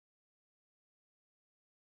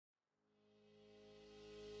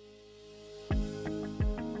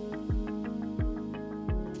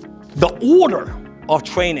The order of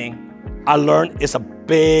training, I learned, is a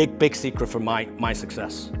big secret for my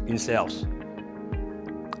success in sales.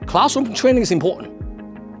 Classroom training is important.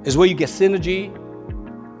 It's where you get synergy.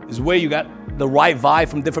 It's where you got the right vibe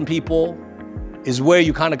from different people. It's where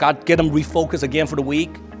you kind of get them refocused again for the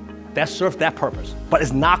week. That serves that purpose. But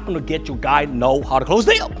it's not going to get your guy know how to close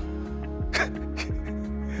the deal.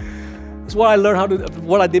 That's what I learned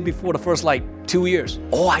what I did before the first 2 years.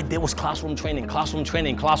 All I did was classroom training.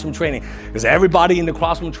 Because everybody in the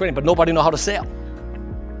classroom training, but nobody know how to sell.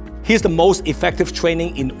 Here's the most effective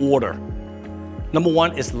training in order. Number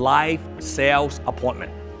one is live sales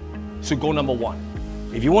appointment. So go number one.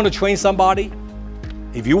 If you want to train somebody,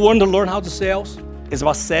 if you want to learn how to sales, it's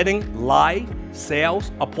about setting live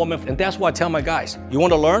sales appointment. And that's why I tell my guys, you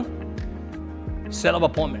want to learn? Set up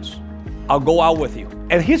appointments. I'll go out with you.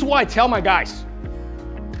 And here's why I tell my guys.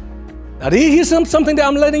 Now here's something that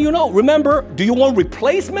I'm letting you know. Remember, do you want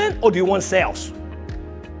replacement or do you want sales?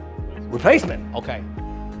 Replacement, okay.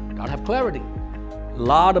 Gotta have clarity. A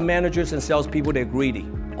lot of managers and salespeople, they're greedy.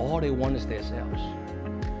 All they want is their sales.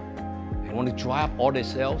 They want to dry up all their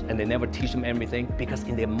sales and they never teach them everything because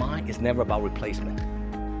in their mind, it's never about replacement.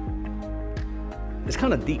 It's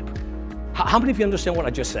kind of deep. How many of you understand what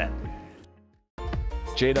I just said?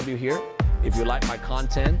 JW here. If you like my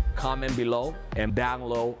content, comment below and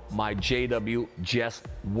download my JW Just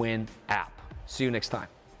Win app. See you next time.